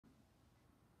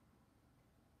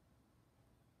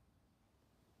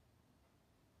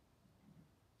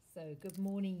So good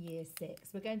morning, Year 6.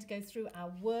 We're going to go through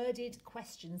our worded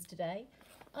questions today.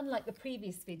 Unlike the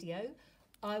previous video,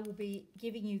 I will be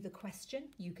giving you the question.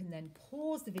 You can then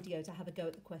pause the video to have a go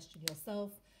at the question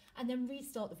yourself and then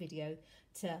restart the video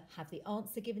to have the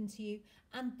answer given to you,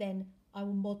 and then I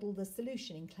will model the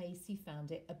solution in case you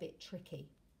found it a bit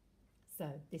tricky. So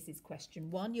this is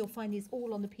question 1. You'll find these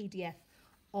all on the PDF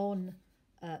on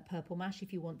Purple Mash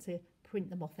if you want to print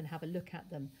them off and have a look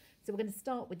at them. So we're going to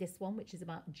start with this one, which is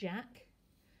about Jack,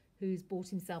 who's bought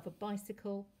himself a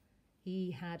bicycle.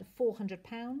 He had £400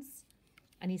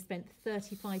 and he spent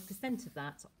 35% of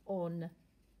that on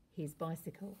his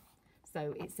bicycle.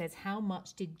 So it says, how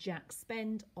much did Jack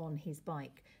spend on his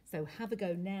bike? So have a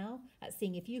go now at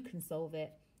seeing if you can solve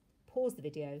it. Pause the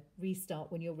video,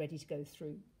 restart when you're ready to go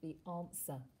through the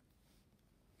answer.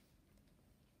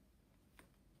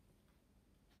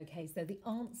 Okay, so the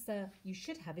answer you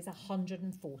should have is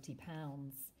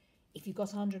 £140. If you got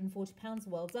 £140,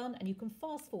 well done, and you can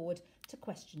fast forward to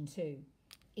question 2.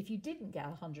 If you didn't get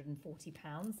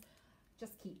 £140,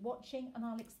 just keep watching and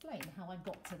I'll explain how I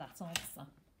got to that answer.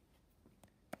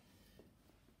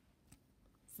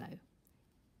 So,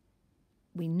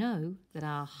 we know that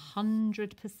our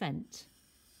 100%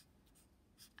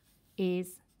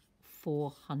 is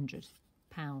 £400.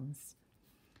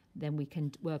 Then we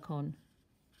can work on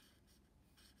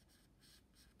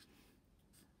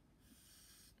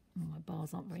my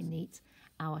bars aren't very neat.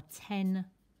 Our 10%,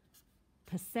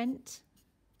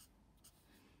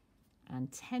 and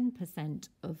 10%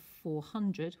 of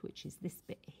 400, which is this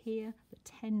bit here, the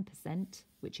 10%,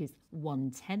 which is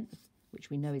 1/10,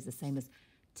 which we know is the same as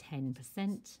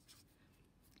 10%,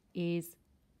 is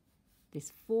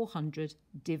this 400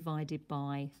 divided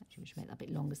by, actually we should make that a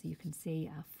bit longer so you can see,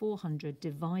 our 400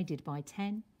 divided by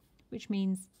 10, which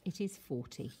means it is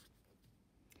 40.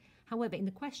 However, in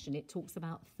the question, it talks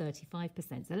about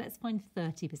 35%. So let's find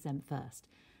 30% first.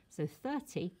 So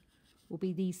 30 will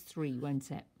be these 3, won't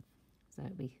it? So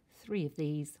it'll be 3 of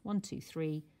these, 1, 2,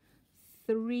 3.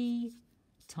 3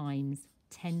 times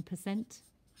 10%,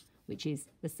 which is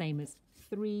the same as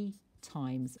 3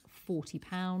 times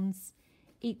 £40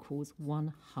 equals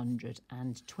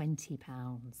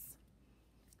 £120.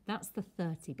 That's the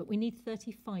 30, but we need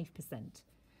 35%.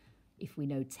 If we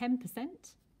know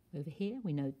 10%, over here,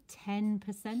 we know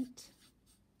 10%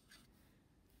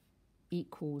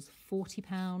 equals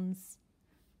 £40.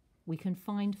 We can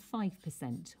find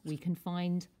 5%. We can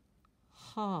find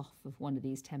half of one of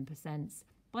these 10%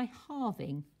 by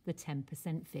halving the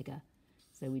 10% figure.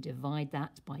 So we divide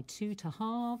that by 2 to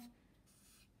halve.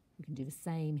 We can do the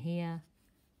same here,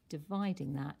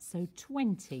 dividing that. So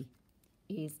 20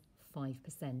 is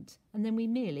 5%. And then we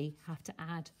merely have to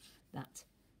add that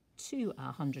to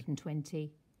our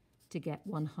 120 to get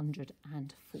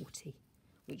 140,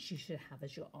 which you should have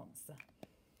as your answer.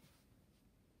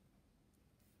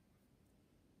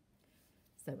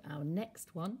 So our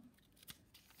next one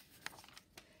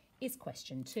is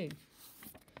question 2.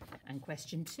 And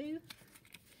question 2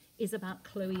 is about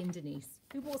Chloe and Denise,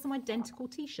 who bought some identical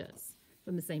t-shirts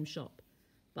from the same shop.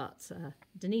 But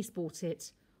Denise bought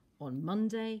it on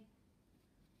Monday.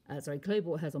 Chloe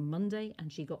bought hers on Monday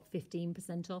and she got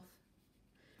 15% off.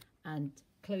 And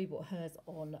Chloe bought hers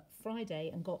on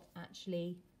Friday and got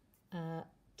actually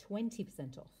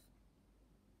 20% off.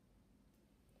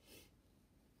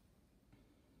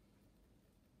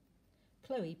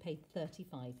 Chloe paid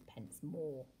 35p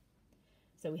more.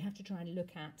 So we have to try and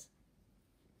look at,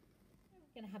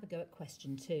 we're going to have a go at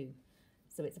question 2.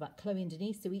 So it's about Chloe and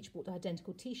Denise, who each bought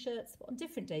identical t-shirts, but on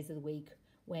different days of the week,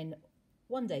 when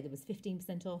one day there was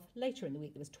 15% off, later in the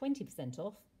week there was 20%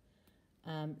 off.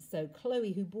 So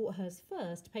Chloe, who bought hers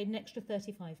first, paid an extra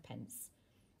 35p,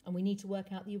 and we need to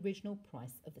work out the original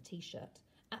price of the t-shirt.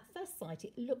 At first sight,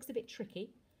 it looks a bit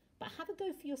tricky, but have a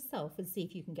go for yourself and see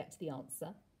if you can get to the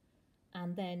answer.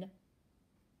 And then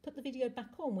put the video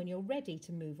back on when you're ready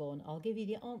to move on. I'll give you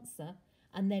the answer,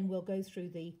 and then we'll go through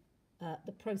the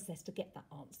process to get that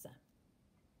answer.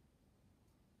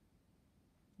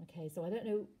 Okay, so I don't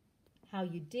know how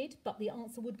you did, but the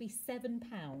answer would be £7.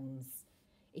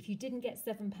 If you didn't get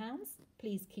 £7,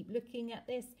 please keep looking at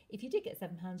this. If you did get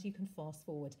 £7, you can fast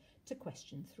forward to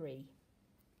question 3.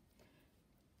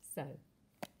 So,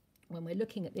 when we're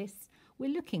looking at this, we're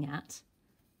looking at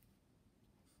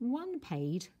one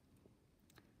paid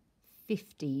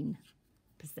 15%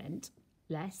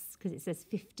 less, because it says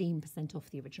 15% off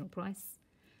the original price,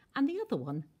 and the other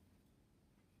one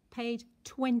paid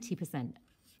 20%.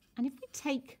 And if we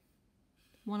take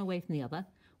one away from the other,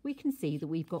 we can see that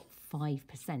we've got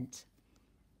 5%.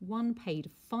 One paid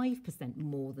 5%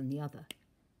 more than the other.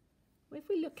 Well, if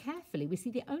we look carefully, we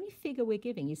see the only figure we're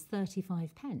giving is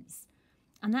 35 pence.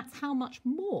 And that's how much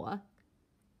more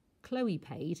Chloe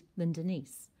paid than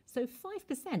Denise. So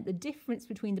 5%, the difference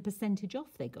between the percentage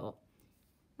off they got,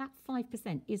 that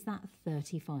 5% is that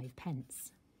 35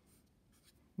 pence.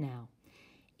 Now,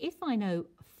 if I know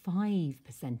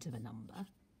 5% of a number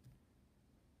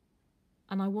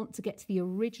and I want to get to the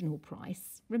original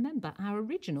price, remember our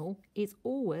original is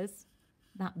always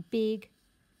that big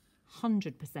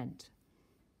 100%.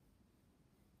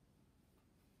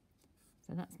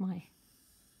 So that's my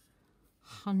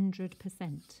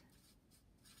 100%.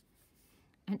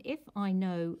 And if I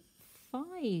know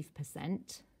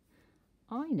 5%,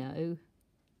 I know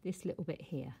this little bit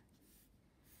here.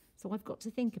 So I've got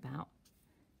to think about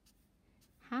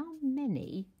how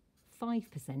many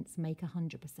 5% make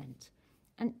 100%.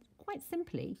 And quite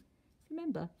simply,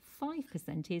 remember,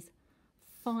 5% is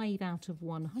 5 out of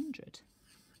 100.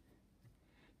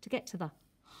 To get to the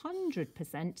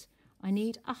 100%, I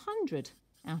need 100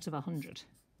 out of 100.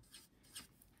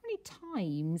 How many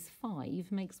times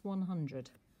 5 makes 100?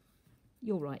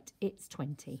 You're right, it's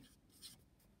 20.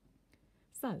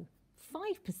 So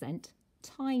 5%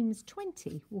 times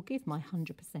 20 will give my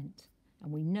 100%.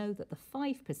 And we know that the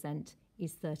 5%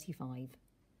 is 35.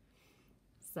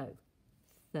 So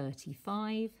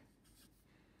 35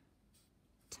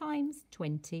 times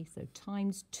 20, so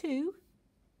times 2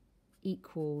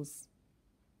 equals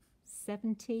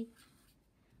 70.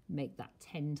 Make that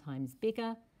 10 times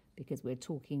bigger because we're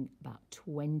talking about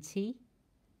 20,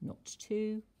 not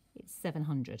 2. It's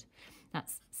 700.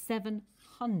 That's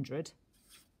 700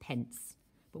 pence.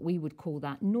 But we would call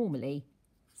that normally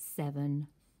 £7.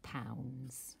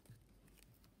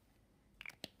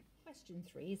 Question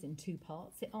 3 is in 2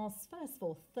 parts. It asks, first of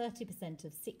all, 30%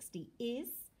 of 60 is,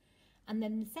 and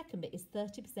then the second bit is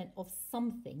 30% of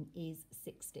something is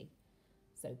 60.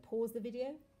 So pause the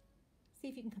video, see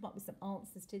if you can come up with some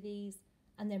answers to these,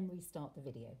 and then restart the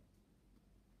video.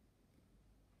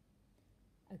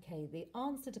 Okay, the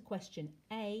answer to question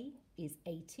A is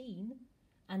 18,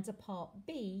 and to part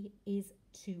B is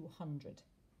 200.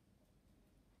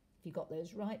 If you got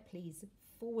those right, please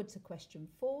forward to question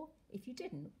 4. If you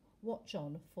didn't, watch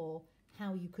on for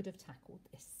how you could have tackled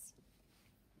this.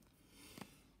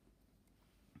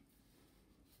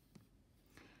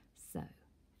 So,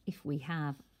 if we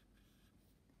have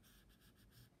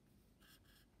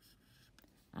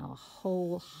our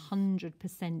whole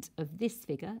 100% of this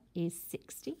figure is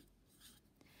 60,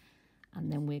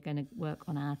 and then we're going to work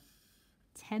on our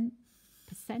 10%.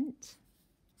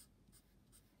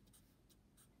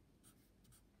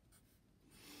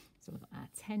 So we've got our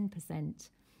 10%.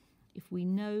 If we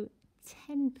know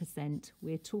 10%,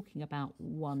 we're talking about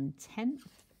 1/10,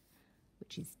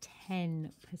 which is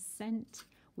 10%,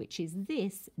 which is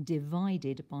this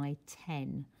divided by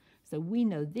 10. So we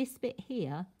know this bit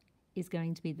here is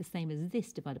going to be the same as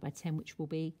this divided by 10, which will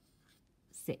be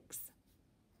 6.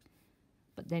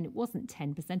 But then it wasn't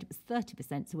 10%, it was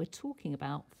 30%. So we're talking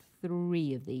about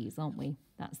 3 of these, aren't we?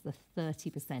 That's the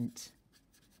 30%.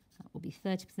 That will be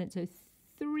 30%. So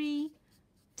 3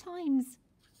 times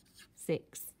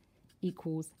 6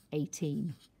 equals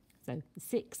 18. So the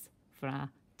 6 for our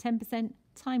 10%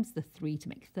 times the 3 to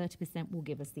make 30% will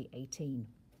give us the 18.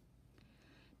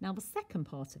 Now the second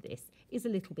part of this is a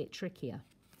little bit trickier.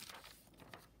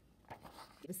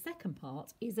 The second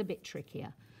part is a bit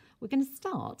trickier. We're going to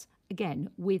start again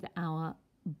with our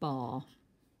bar.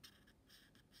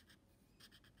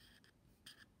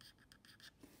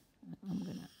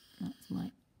 That's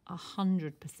my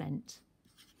 100%.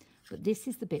 But this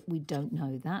is the bit we don't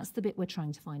know. That's the bit we're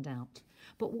trying to find out.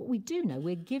 But what we do know,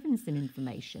 we're given some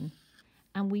information,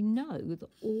 and we know that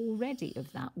already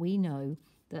of that, we know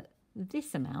that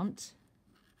this amount,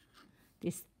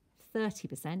 this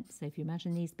 30%, so if you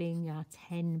imagine these being our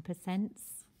 10%,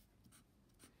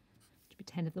 to be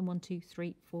 10 of them, 1, 2,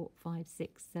 3, 4, 5,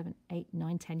 6, 7, 8,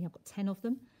 9, 10, yeah, I've got 10 of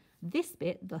them. This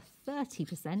bit, the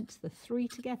 30%, the 3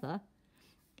 together,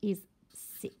 is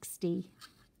 60.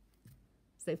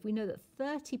 So if we know that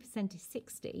 30% is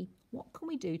 60, what can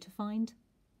we do to find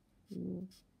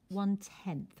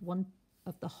 1/10, one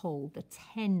of the whole, the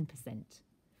 10%?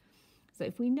 So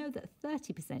if we know that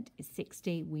 30% is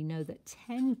 60, we know that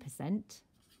 10%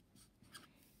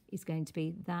 is going to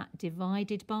be that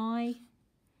divided by,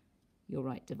 you're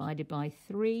right, divided by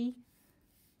 3.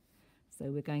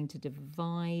 So we're going to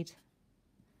divide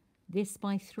this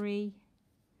by 3,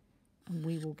 and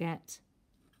we will get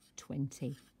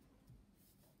 20.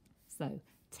 So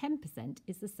 10%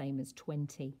 is the same as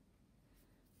 20.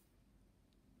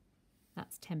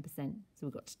 That's 10%. So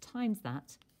we've got to times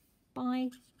that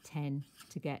by 10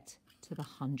 to get to to the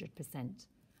 100%.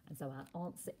 And so our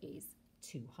answer is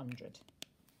 200.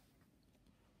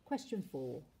 Question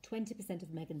 4. 20%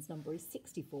 of Megan's number is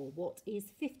 64. What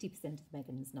is 50% of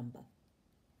Megan's number?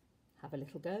 Have a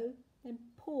little go, then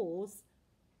pause.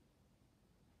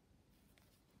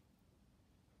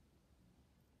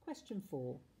 Question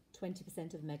 4.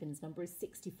 20% of Megan's number is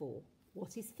 64.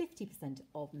 What is 50%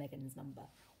 of Megan's number?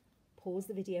 Pause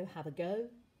the video, have a go,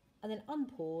 and then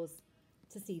unpause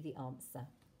to see the answer.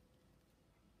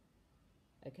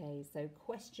 Okay, so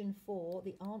question 4,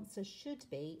 the answer should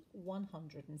be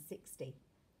 160.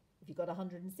 If you got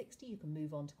 160, you can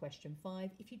move on to question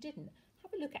 5. If you didn't,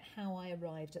 have a look at how I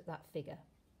arrived at that figure.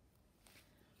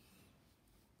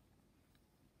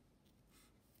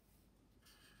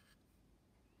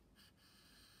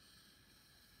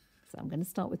 So I'm going to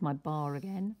start with my bar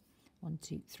again. 1,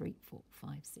 2, 3, 4,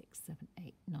 5, 6, 7,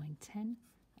 8, 9, 10.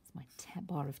 That's my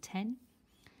bar of 10.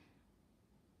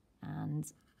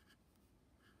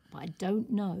 But I don't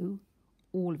know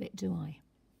all of it, do I?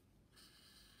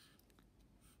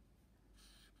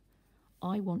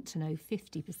 I want to know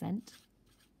 50%.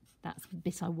 That's the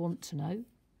bit I want to know.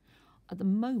 At the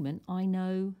moment, I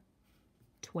know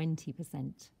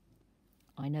 20%.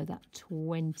 I know that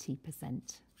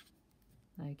 20%.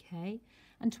 Okay,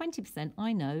 and 20%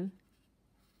 I know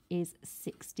is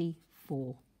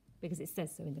 64 because it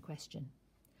says so in the question.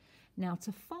 Now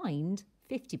to find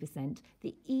 50%,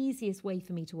 the easiest way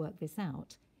for me to work this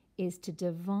out is to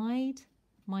divide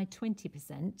my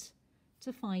 20%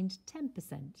 to find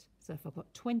 10%. So if I've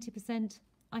got 20%,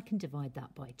 I can divide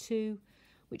that by 2,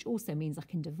 which also means I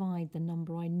can divide the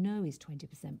number I know is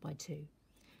 20% by 2.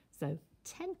 So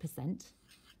 10%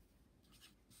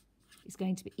 is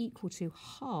going to be equal to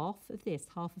half of this.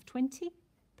 Half of 20%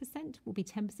 will be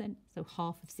 10%. So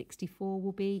half of 64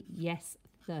 will be, yes,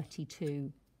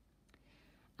 32.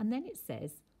 And then it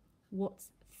says, what's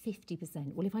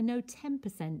 50%? Well, if I know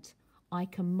 10%, I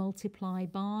can multiply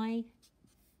by,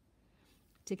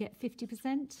 to get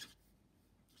 50%,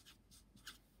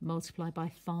 multiply by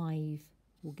 5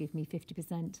 will give me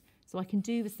 50%. So I can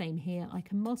do the same here. I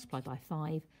can multiply by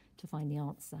 5 to find the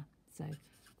answer. So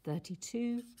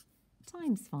 32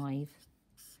 times 5,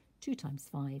 2 times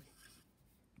 5,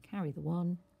 carry the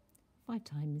 1, 3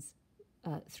 times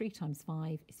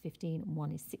 5 is 15, and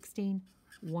 1 is 16,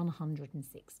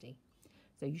 160.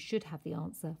 So you should have the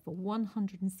answer for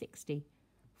 160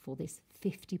 for this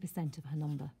 50% of her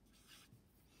number.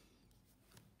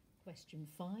 Question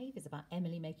 5 is about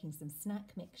Emily making some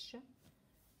snack mixture.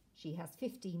 She has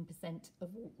 15%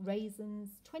 of raisins,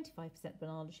 25%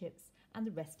 banana chips, and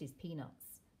the rest is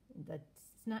peanuts. The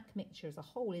snack mixture as a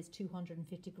whole is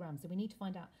 250 grams, so we need to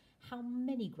find out how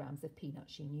many grams of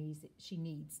peanuts she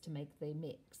needs to make the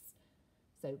mix.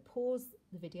 So pause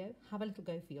the video, have a little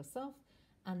go for yourself,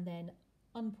 and then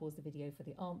unpause the video for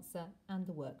the answer and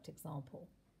the worked example.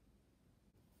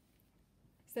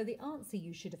 So the answer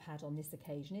you should have had on this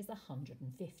occasion is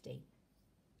 150.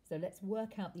 So let's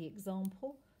work out the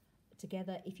example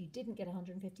together. If you didn't get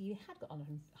 150, you had got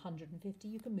 150,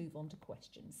 you can move on to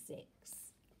question 6.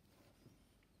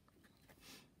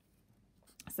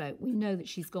 So we know that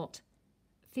she's got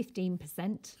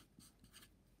 15%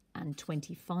 and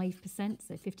 25%.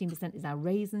 So 15% is our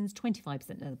raisins,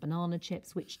 25% are the banana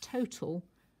chips, which total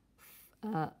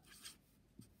 40%.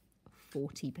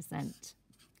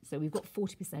 So we've got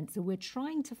 40%. So we're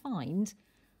trying to find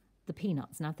the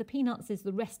peanuts. Now, if the peanuts is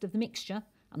the rest of the mixture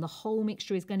and the whole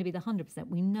mixture is going to be the 100%,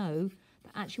 we know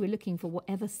that actually we're looking for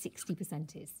whatever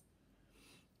 60% is.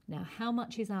 Now, how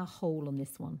much is our whole on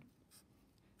this one?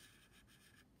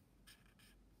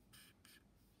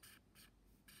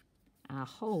 Our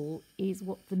whole is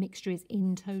what the mixture is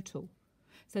in total.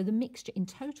 So the mixture in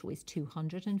total is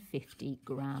 250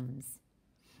 grams.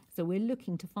 So we're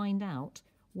looking to find out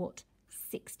what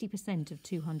 60% of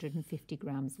 250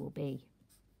 grams will be.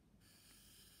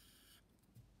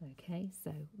 Okay,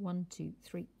 so 1, 2,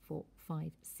 3, 4,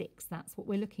 5, 6. That's what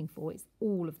we're looking for. It's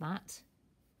all of that.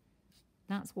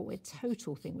 That's what we're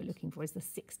total thing we're looking for is the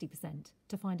 60%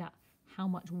 to find out how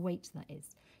much weight that is.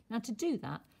 Now to do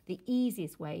that, the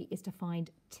easiest way is to find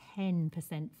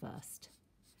 10% first.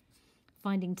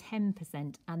 Finding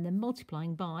 10% and then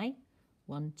multiplying by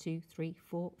 1, 2, 3,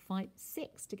 4, 5,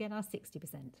 6 to get our 60%.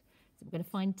 So we're going to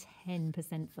find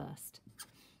 10% first.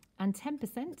 And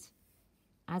 10%,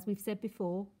 as we've said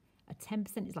before, a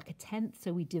 10% is like a tenth,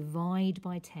 so we divide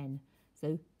by 10.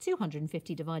 So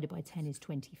 250 divided by 10 is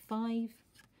 25.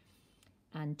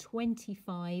 And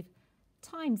 25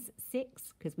 times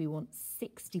 6, because we want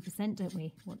 60%, don't we?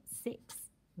 We want 6.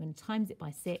 We're going to times it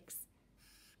by 6.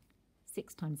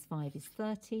 6 times 5 is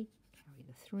 30. Carry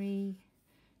the 3.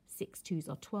 6 twos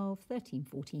are 12, 13,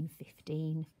 14,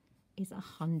 15 is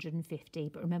 150.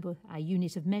 But remember our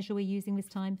unit of measure we're using this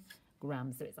time?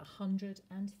 Grams. So it's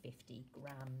 150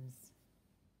 grams.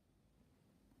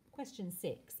 Question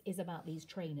 6 is about these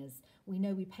trainers. We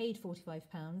know we paid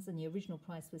 £45 and the original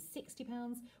price was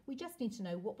 £60. We just need to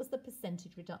know what was the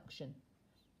percentage reduction.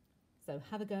 So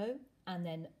have a go and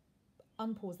then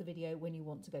unpause the video when you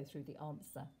want to go through the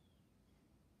answer.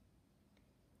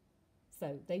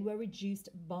 So they were reduced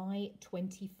by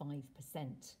 25%.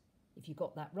 If you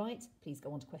got that right, please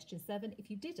go on to question 7. If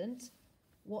you didn't,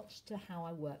 watch to how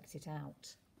I worked it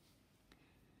out.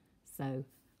 So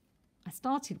I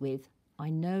started with, I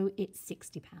know it's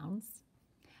 £60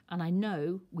 and I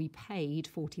know we paid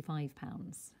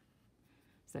 £45.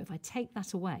 So if I take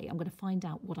that away, I'm going to find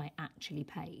out what I actually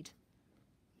paid.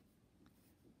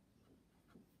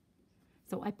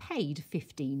 So I paid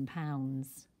 £15.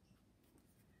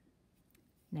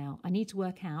 Now I need to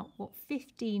work out what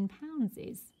 £15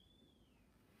 is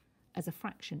as a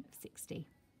fraction of 60.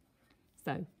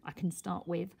 So I can start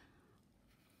with,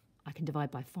 I can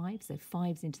divide by 5, so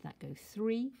 5s into that go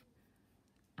 3,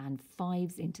 and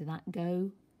 5s into that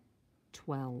go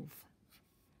 12.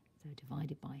 So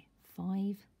divided by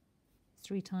 5,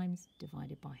 3 times,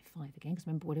 divided by 5 again, because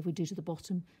remember whatever we do to the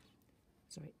bottom,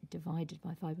 divided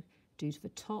by 5, do to the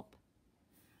top.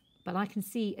 But I can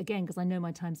see, again, because I know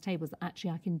my times tables, that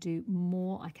actually I can do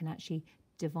more. I can actually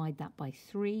divide that by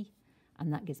 3,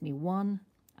 and that gives me 1.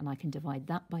 And I can divide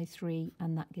that by 3,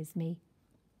 and that gives me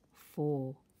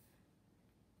 4.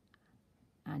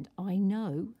 And I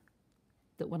know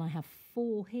that when I have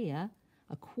 4 here,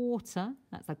 a quarter,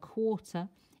 that's a quarter,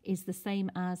 is the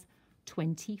same as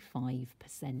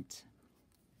 25%.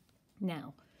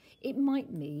 Now, it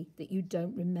might be that you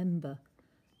don't remember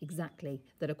exactly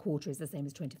that a quarter is the same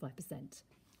as 25%.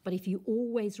 But if you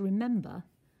always remember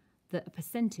that a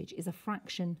percentage is a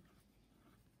fraction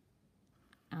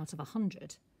out of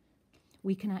 100,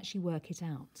 we can actually work it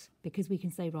out, because we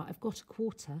can say, right, I've got a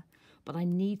quarter, but I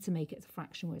need to make it a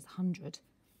fraction where it's 100.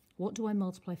 What do I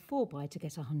multiply 4 by to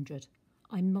get 100?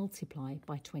 I multiply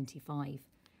by 25.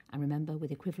 And remember,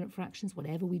 with equivalent fractions,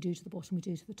 whatever we do to the bottom, we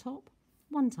do to the top.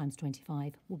 1 times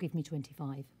 25 will give me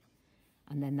 25.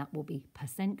 And then that will be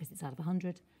percent, because it's out of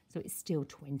 100, so it's still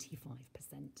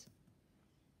 25%.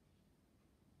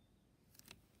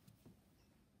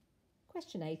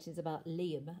 Question 8 is about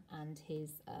Liam and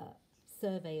his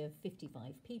survey of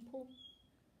 55 people.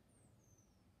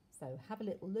 So have a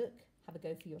little look, have a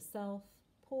go for yourself,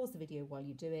 pause the video while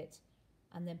you do it,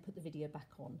 and then put the video back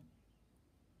on.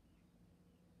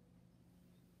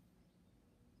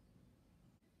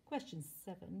 Question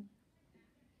 7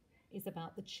 is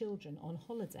about the children on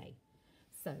holiday.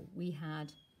 So we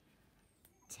had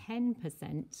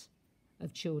 10%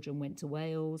 of children went to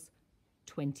Wales,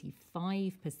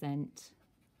 25%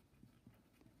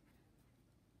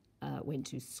 went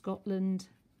to Scotland,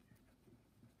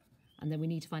 and then we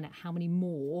need to find out how many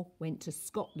more went to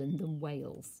Scotland than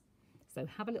Wales. So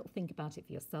have a little think about it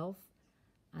for yourself,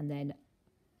 and then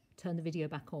turn the video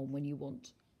back on when you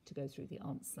want to go through the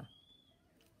answer.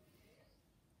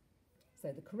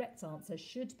 So the correct answer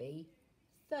should be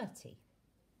 30. If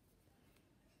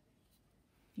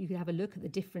you could have a look at the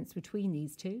difference between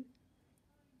these two.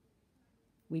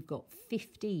 We've got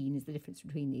 15 is the difference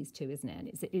between these two, isn't it? And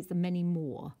it's the many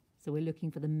more. So we're looking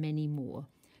for the many more.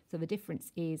 So the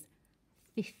difference is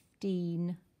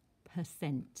 15%.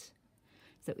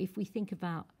 So if we think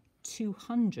about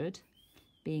 200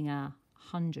 being our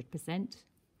 100%,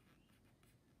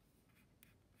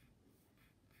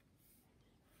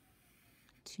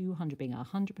 200 being our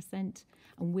 100%, and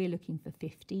we're looking for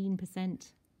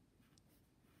 15%,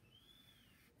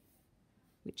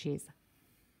 which is,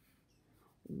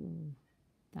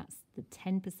 that's the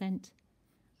 10%,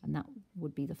 and that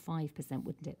would be the 5%,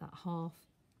 wouldn't it, that half?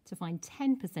 To find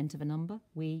 10% of a number,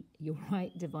 you're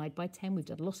right, divide by 10. We've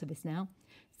done a lot of this now.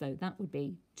 So that would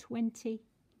be 20,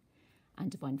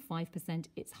 and to find 5%,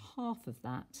 it's half of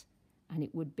that, and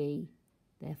it would be,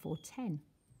 therefore, 10.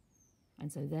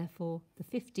 And so therefore the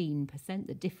 15%,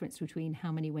 the difference between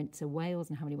how many went to Wales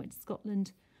and how many went to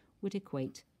Scotland, would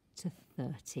equate to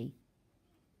 30.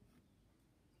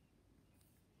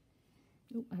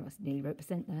 Oh, I nearly wrote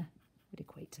percent there. Would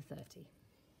equate to 30.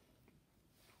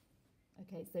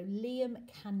 Okay, so Liam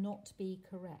cannot be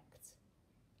correct.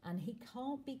 And he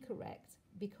can't be correct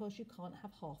because you can't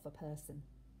have half a person.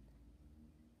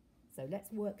 So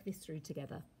let's work this through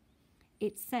together.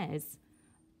 It says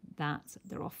that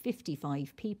there are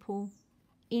 55 people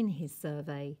in his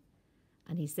survey,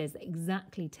 and he says that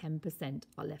exactly 10%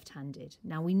 are left-handed.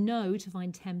 Now we know to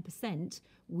find 10%,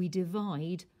 we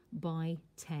divide by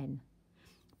 10.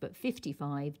 But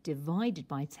 55 divided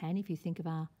by 10, if you think of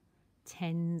our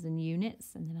tens and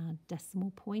units, and then our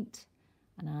decimal point,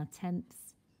 and our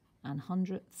tenths and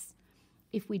hundredths,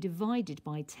 if we divided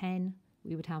by 10,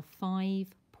 we would have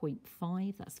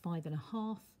 5.5, that's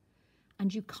 5.5,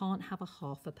 and you can't have a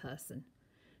half a person.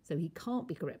 So he can't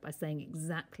be correct by saying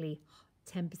exactly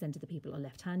 10% of the people are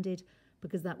left-handed,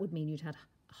 because that would mean you'd had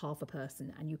half a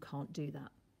person, and you can't do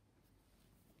that.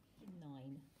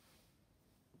 9.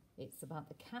 It's about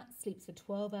the cat sleeps for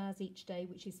 12 hours each day,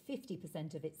 which is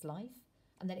 50% of its life.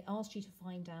 And then it asks you to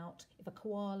find out if a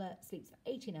koala sleeps for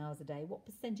 18 hours a day, what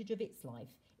percentage of its life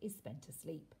is spent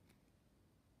asleep.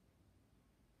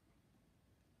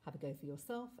 Have a go for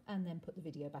yourself and then put the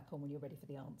video back on when you're ready for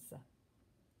the answer.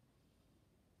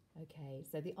 Okay,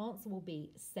 so the answer will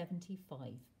be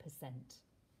 75%.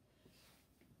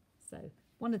 So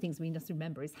one of the things we must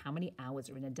remember is how many hours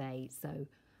are in a day. So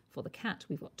for the cat,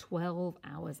 we've got 12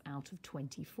 hours out of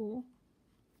 24,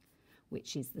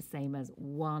 which is the same as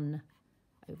 1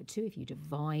 over 2 if you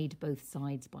divide both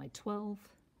sides by 12,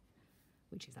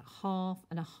 which is a half,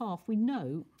 and a half we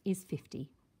know is 50%.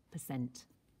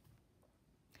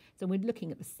 So we're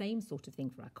looking at the same sort of thing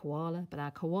for our koala, but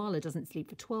our koala doesn't sleep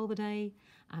for 12 a day.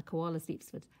 Our koala sleeps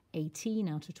for 18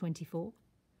 out of 24.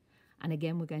 And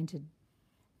again, we're going to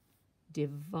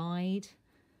divide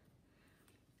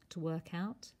to work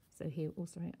out. So here, oh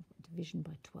sorry, division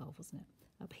by 12, wasn't it?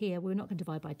 Up here, we're not going to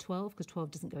divide by 12 because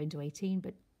 12 doesn't go into 18,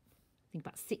 but I think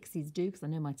about 6's do because I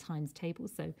know my times table.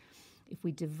 So if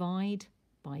we divide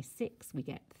by 6, we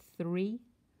get 3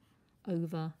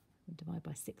 over, we divide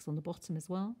by 6 on the bottom as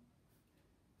well.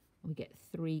 And we get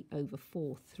 3 over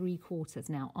 4, 3/4.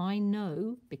 Now, I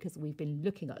know, because we've been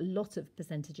looking at a lot of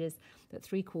percentages, that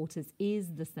 3/4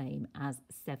 is the same as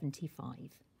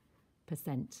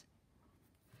 75%.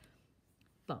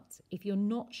 But if you're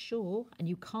not sure and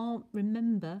you can't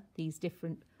remember these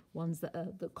different ones that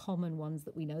are the common ones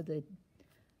that we know, the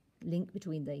link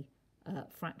between the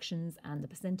fractions and the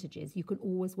percentages, you can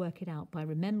always work it out by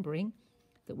remembering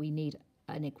that we need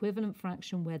an equivalent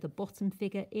fraction where the bottom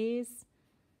figure is,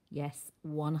 yes,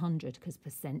 100, because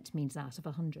percent means out of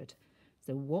 100.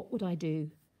 So what would I do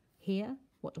here?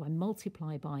 What do I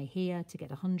multiply by here to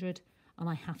get 100? And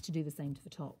I have to do the same to the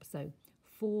top. So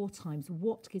 4 times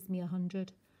what gives me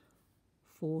 100?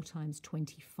 4 times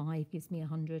 25 gives me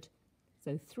 100.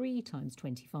 So 3 times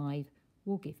 25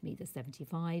 will give me the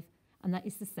 75, and that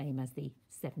is the same as the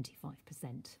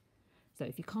 75%. So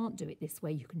if you can't do it this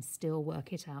way, you can still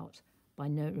work it out by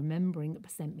remembering that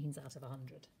percent means out of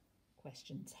 100.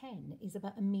 Question 10 is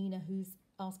about Amina, who's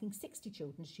asking 60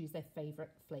 children to choose their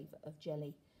favourite flavour of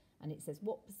jelly. And it says,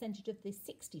 what percentage of the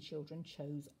 60 children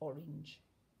chose orange?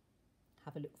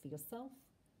 Have a look for yourself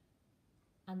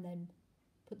and then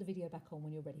put the video back on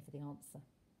when you're ready for the answer.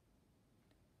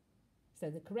 So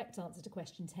the correct answer to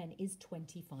question 10 is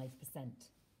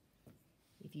 25%.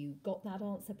 If you got that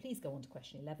answer, please go on to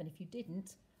question 11. If you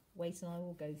didn't, wait and I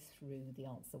will go through the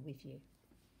answer with you.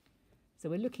 So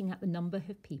we're looking at the number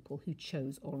of people who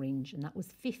chose orange, and that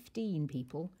was 15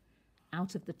 people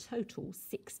out of the total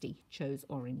 60 chose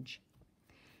orange.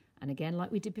 And again,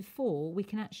 like we did before, we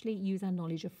can actually use our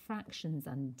knowledge of fractions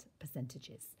and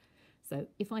percentages. So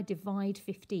if I divide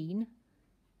 15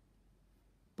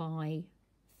 by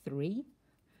 3,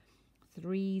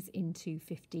 3's into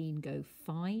 15 go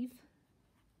 5,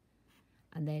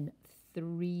 and then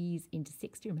 3's into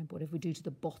 60. Remember, whatever we do to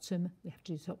the bottom, we have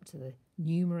to do top to the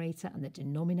numerator and the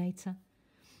denominator.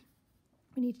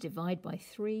 We need to divide by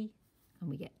 3 and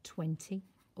we get 20.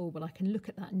 Oh, well, I can look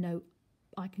at that and know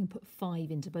I can put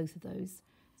 5 into both of those.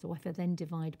 So if I then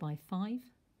divide by 5,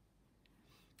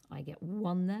 I get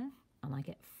 1 there and I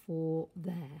get 4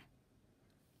 there.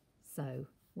 So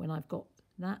when I've got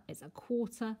that, it's a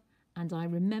quarter, and I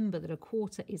remember that a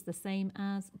quarter is the same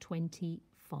as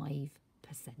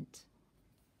 25%.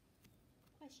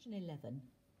 Question 11.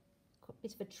 A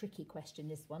bit of a tricky question,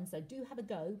 this one, so do have a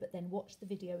go, but then watch the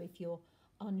video if you're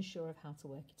unsure of how to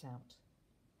work it out.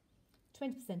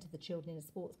 20% of the children in a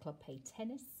sports club play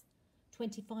tennis.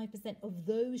 25% of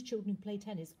those children who play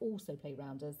tennis also play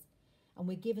rounders. And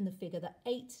we're given the figure that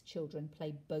 8 children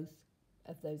play both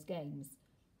of those games.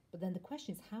 But then the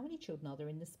question is, how many children are there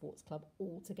in the sports club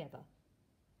altogether?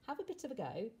 Have a bit of a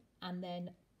go and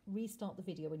then restart the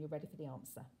video when you're ready for the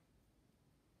answer.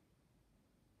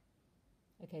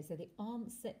 Okay, so the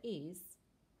answer is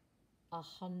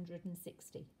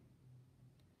 160.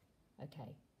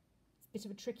 Okay, it's a bit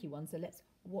of a tricky one, so let's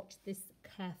watch this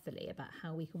carefully about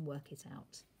how we can work it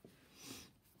out.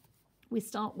 We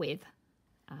start with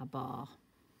our bar.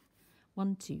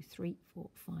 1, 2, 3, 4,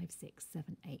 5, 6,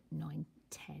 7, 8, 9,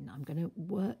 10. I'm going to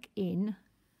work in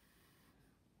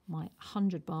my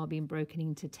 100 bar being broken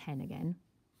into 10 again,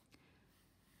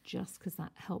 just because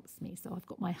that helps me. So I've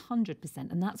got my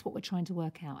 100%, and that's what we're trying to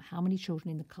work out, how many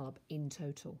children in the club in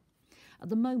total. At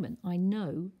the moment, I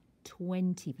know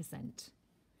 20%.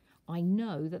 I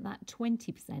know that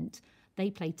 20%, they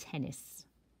play tennis.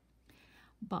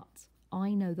 But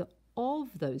I know that of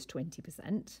those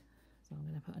 20%, so I'm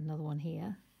going to put another one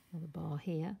here, another bar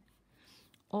here.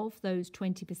 Of those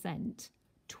 20%,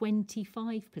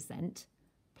 25%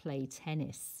 play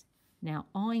tennis. Now,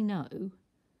 I know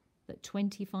that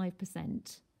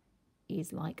 25%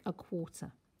 is like a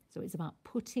quarter. So it's about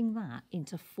putting that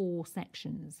into four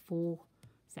sections for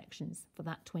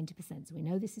that 20%. So we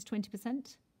know this is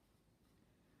 20%,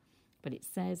 but it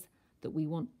says that we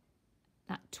want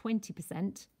that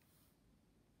 20%.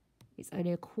 It's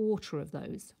only a quarter of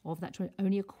those. Of that,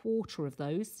 only a quarter of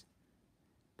those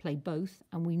play both.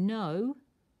 And we know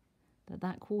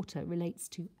that quarter relates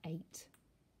to 8.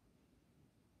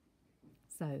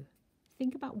 So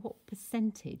think about what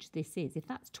percentage this is. If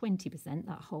that's 20%,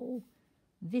 that whole,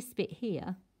 this bit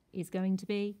here is going to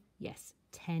be, yes,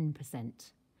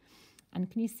 10%. And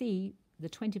can you see the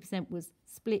 20% was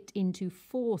split into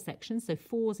 4 sections? So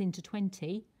 4s into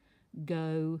 20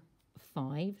 go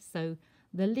 5. So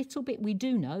the little bit we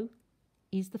do know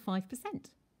is the 5%.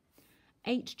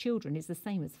 8 children is the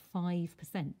same as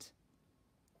 5%.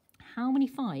 How many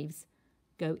 5s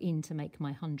go in to make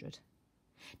my 100?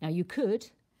 Now, you could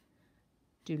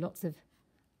do lots of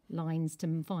lines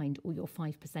to find all your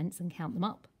 5% and count them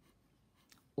up.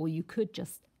 Or you could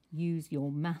just use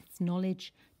your maths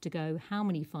knowledge to go, how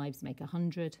many 5s make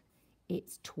 100?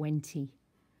 It's 20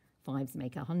 5s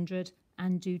make 100.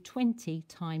 And do 20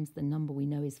 times the number we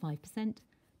know is 5%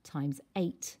 times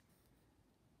 8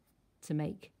 to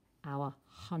make our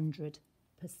 100%.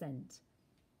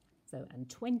 So, and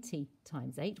 20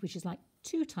 times 8, which is like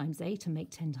 2 times 8 and make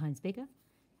 10 times bigger,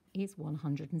 is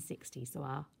 160. So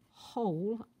our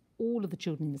whole, all of the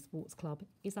children in the sports club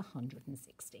is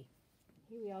 160.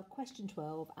 Here we are, question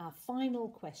 12, our final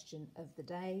question of the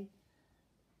day.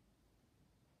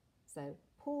 So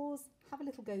pause, have a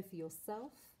little go for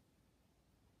yourself,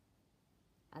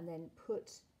 and then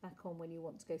put back on when you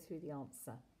want to go through the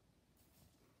answer.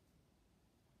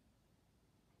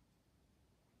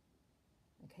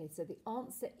 Okay, so the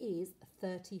answer is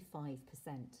 35%.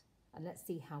 And let's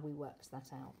see how we worked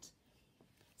that out.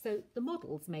 So the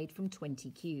model's made from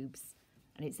 20 cubes.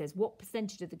 And it says what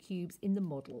percentage of the cubes in the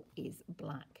model is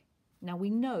black. Now we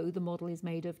know the model is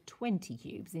made of 20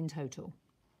 cubes in total.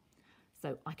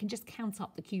 So I can just count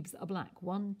up the cubes that are black.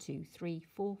 1, 2, 3,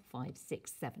 4, 5,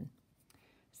 6, 7.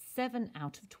 7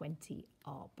 out of 20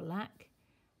 are black.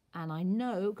 And I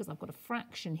know, because I've got a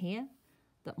fraction here,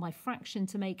 that my fraction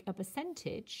to make a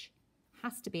percentage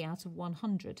has to be out of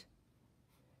 100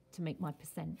 to make my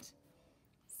percent.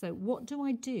 So what do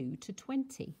I do to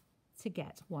 20 to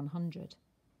get 100?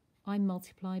 I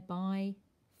multiply by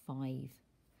 5.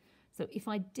 So if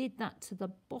I did that to the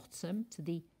bottom, to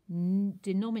the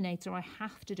denominator, I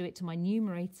have to do it to my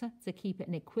numerator to keep it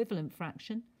an equivalent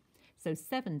fraction. So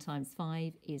 7 times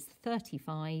 5 is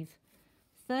 35.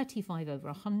 35 over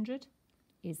 100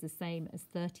 is the same as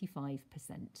 35%,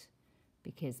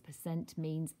 because percent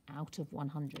means out of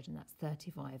 100, and that's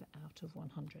 35 out of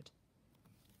 100.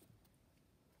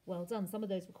 Well done. Some of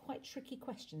those were quite tricky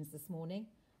questions this morning.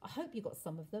 I hope you got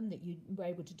some of them that you were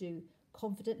able to do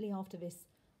confidently after this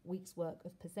week's work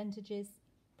of percentages.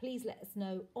 Please let us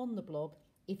know on the blog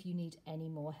if you need any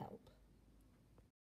more help.